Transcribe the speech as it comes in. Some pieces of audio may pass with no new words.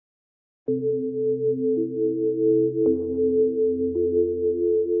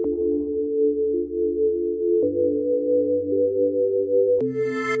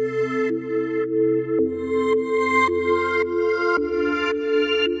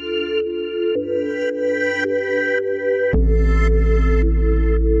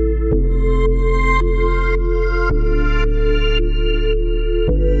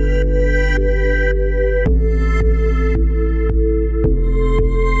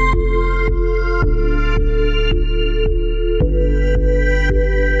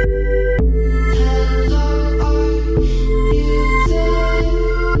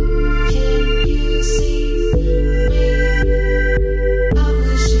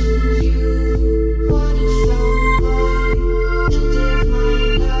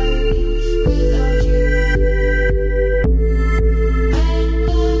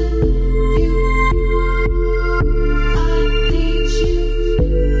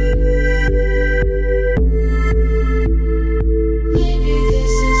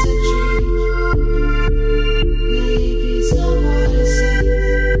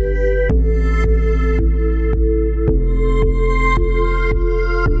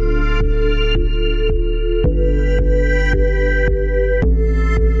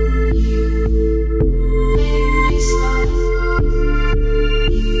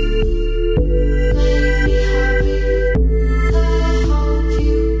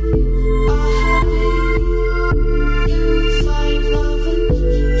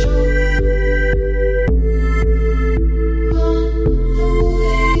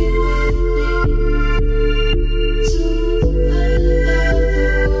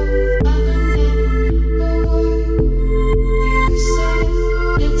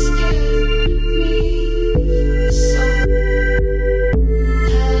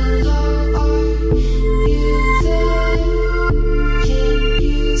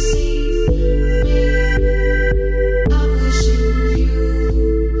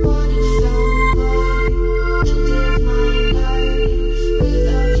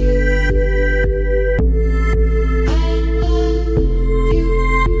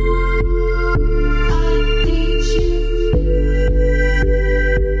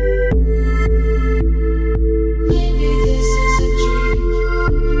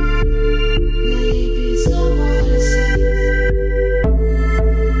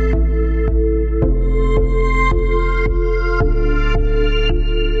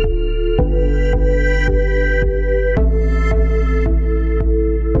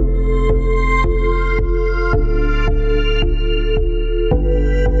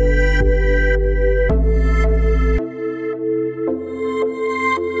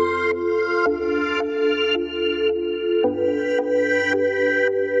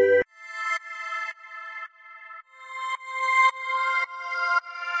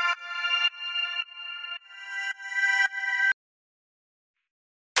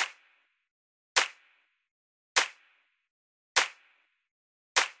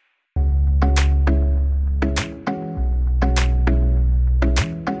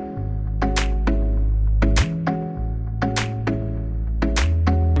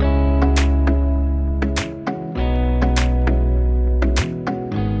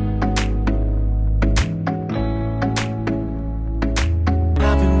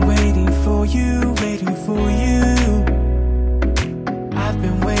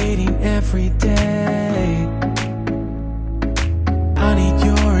every day. I need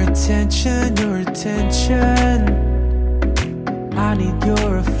your attention, your attention. I need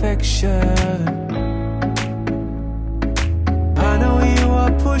your affection. I know you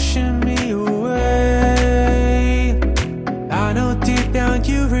are pushing me away. I know deep down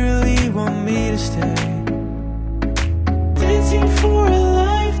you really want me to stay. Dancing for a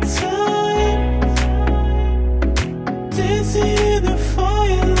lifetime, dancing in the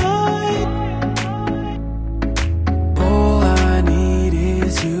firelight. All I need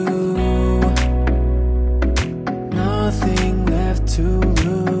is you, nothing left to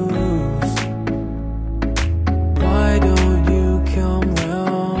lose. Why don't you come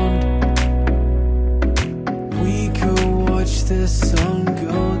round? We could watch the sun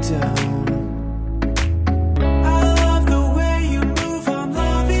go down. I love the way you move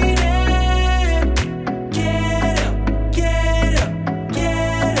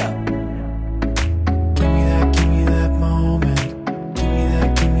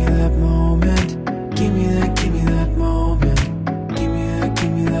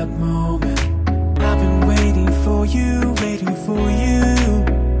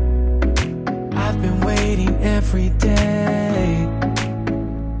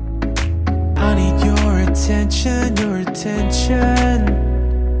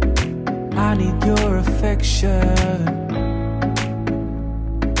need your affection.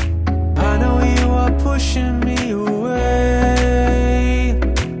 I know you are pushing me